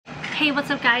Hey,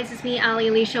 what's up guys? It's me, Ali,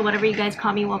 Alicia, whatever you guys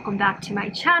call me. Welcome back to my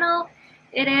channel.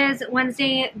 It is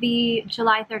Wednesday, the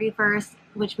July 31st,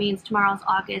 which means tomorrow's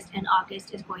August, and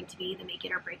August is going to be the make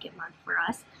it or break it month for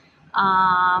us.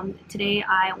 Today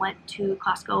I went to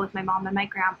Costco with my mom and my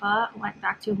grandpa. Went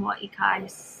back to Hawaii. I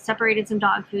separated some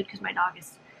dog food because my dog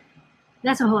is...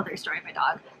 That's a whole other story, my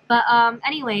dog. But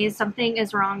anyways, something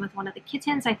is wrong with one of the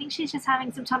kittens. I think she's just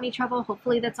having some tummy trouble.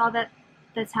 Hopefully that's all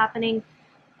that's happening.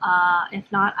 If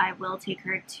not, I will take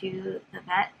her to the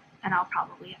vet and I'll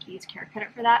probably have to use Care Cutter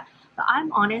for that. But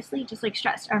I'm honestly just like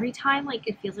stressed. Every time like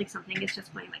it feels like something is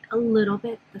just going like a little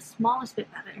bit, the smallest bit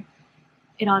better,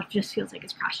 it all just feels like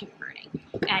it's crashing and burning.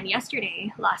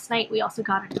 And last night, we also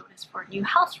got a notice for new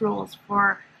house rules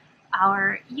for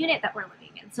our unit that we're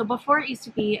living in. So before it used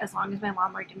to be as long as my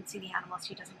landlord didn't see the animals,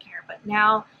 she doesn't care. But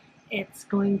now it's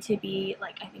going to be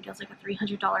like, I think it was like a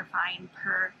 $300 fine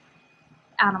per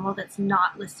animal that's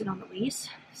not listed on the lease.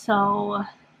 So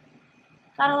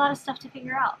got a lot of stuff to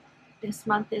figure out. This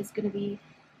month is going to be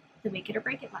the make it or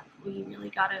break it month. We really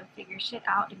got to figure shit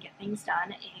out and get things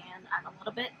done, and I'm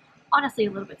honestly a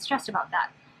little bit stressed about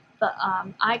that. But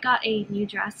I got a new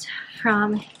dress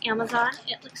from Amazon.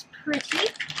 It looks pretty.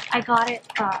 I got it,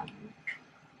 I'll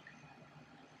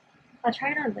try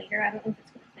it on later. I don't know if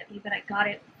it's going to fit me, but I got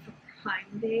it for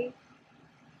Prime Day.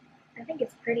 I think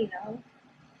it's pretty though,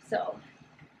 so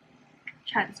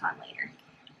try this on later.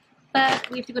 But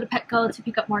we have to go to Petco to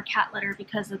pick up more cat litter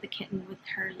because of the kitten with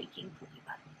her leaking poopy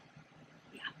butt.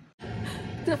 Yeah.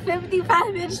 The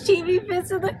 55-inch TV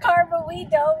fits in the car, but we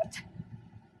don't.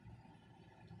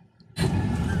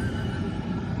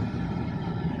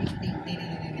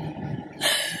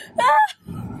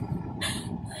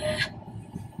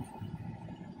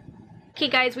 Okay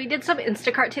guys, we did some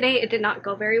Instacart today. It did not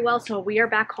go very well, so we are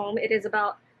back home. It is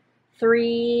about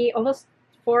almost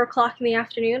 4 o'clock in the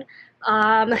afternoon.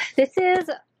 This is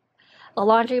a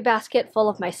laundry basket full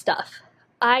of my stuff.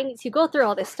 I need to go through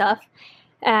all this stuff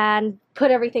and put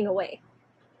everything away.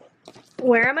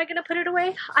 Where am I going to put it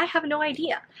away? I have no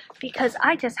idea because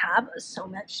I just have so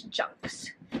much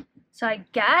junks. So I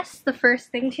guess the first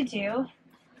thing to do,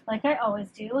 like I always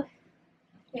do,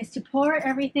 is to pour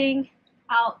everything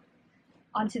out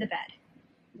onto the bed.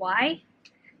 Why?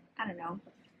 I don't know.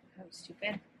 I'm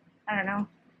stupid. I don't know.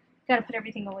 Gotta put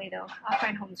everything away though. I'll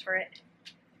find homes for it.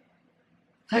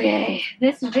 Okay,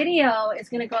 this video is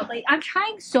gonna go up late. I'm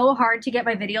trying so hard to get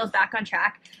my videos back on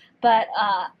track, but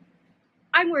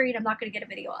I'm worried I'm not gonna get a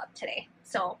video up today.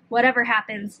 So whatever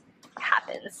happens,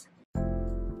 happens.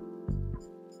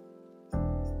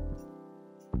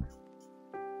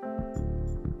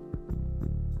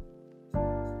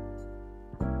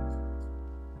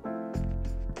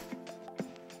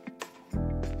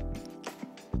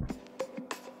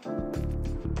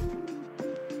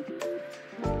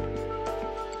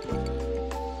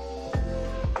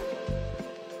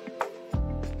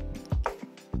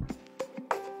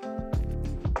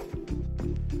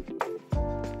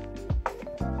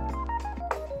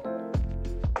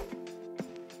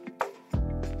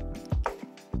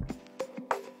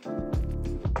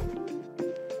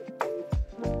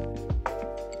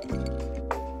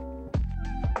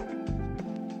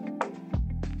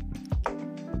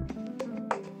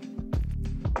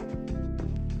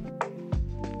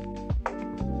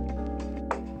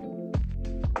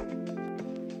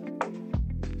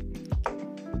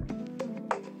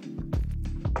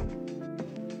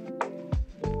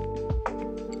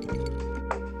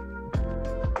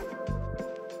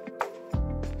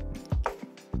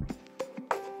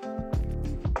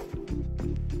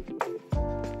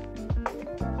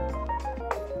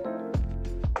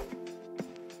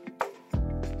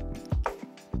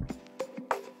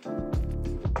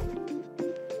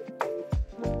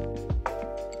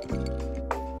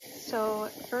 So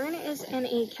Fern is in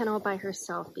a kennel by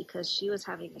herself because she was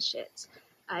having the shits.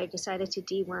 I decided to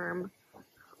deworm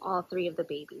all 3 of the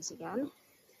babies again.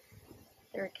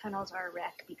 Their kennels are a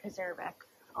wreck because they're a wreck.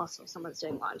 Also, someone's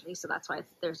doing laundry, so that's why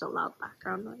there's a loud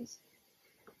background noise.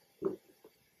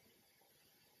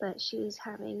 But she's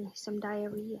having some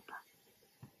diarrhea.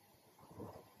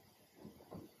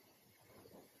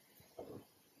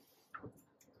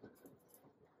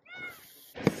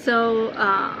 So,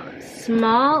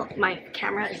 my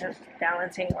camera isn't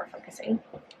balancing or focusing.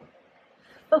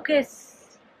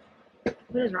 Focus!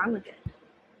 What is wrong with it?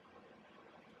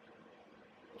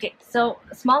 Okay, so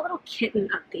a small little kitten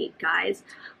update, guys.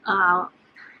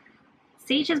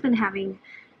 Sage has been having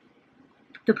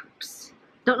the poops.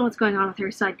 Don't know what's going on with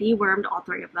her, so I dewormed all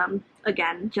 3 of them,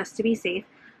 again, just to be safe.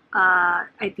 I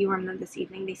dewormed them this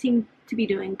evening. They seem to be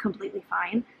doing completely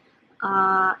fine.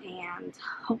 And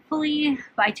hopefully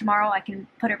by tomorrow I can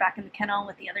put her back in the kennel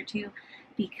with the other two,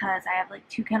 because I have like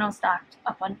 2 kennels stacked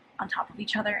up on top of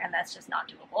each other, and that's just not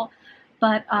doable.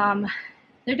 But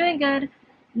they're doing good.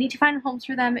 Need to find homes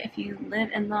for them if you live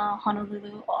in the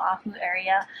Honolulu, Oahu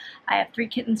area. I have 3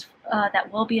 kittens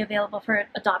that will be available for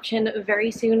adoption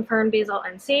very soon. Fern, Basil,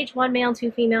 and Sage. 1 male, 2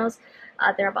 females.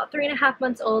 They're about 3.5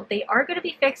 months old. They are going to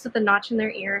be fixed with a notch in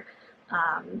their ear.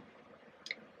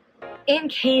 In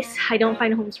case I don't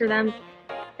find homes for them,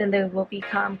 then they will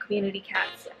become community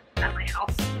cats at my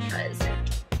house, because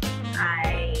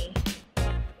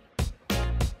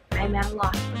I'm at a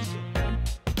loss for them.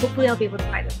 Hopefully I'll be able to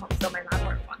find them homes so my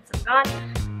landlord wants them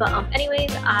gone. But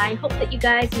anyways, I hope that you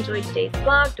guys enjoyed today's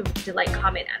vlog. Don't forget to like,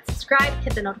 comment, and subscribe.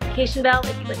 Hit the notification bell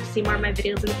if you'd like to see more of my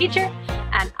videos in the future.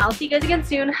 And I'll see you guys again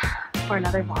soon for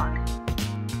another vlog.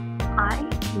 I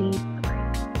need a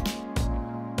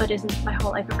break. But isn't my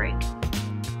whole life a break?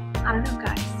 I don't know,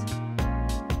 guys.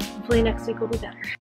 Hopefully next week will be better.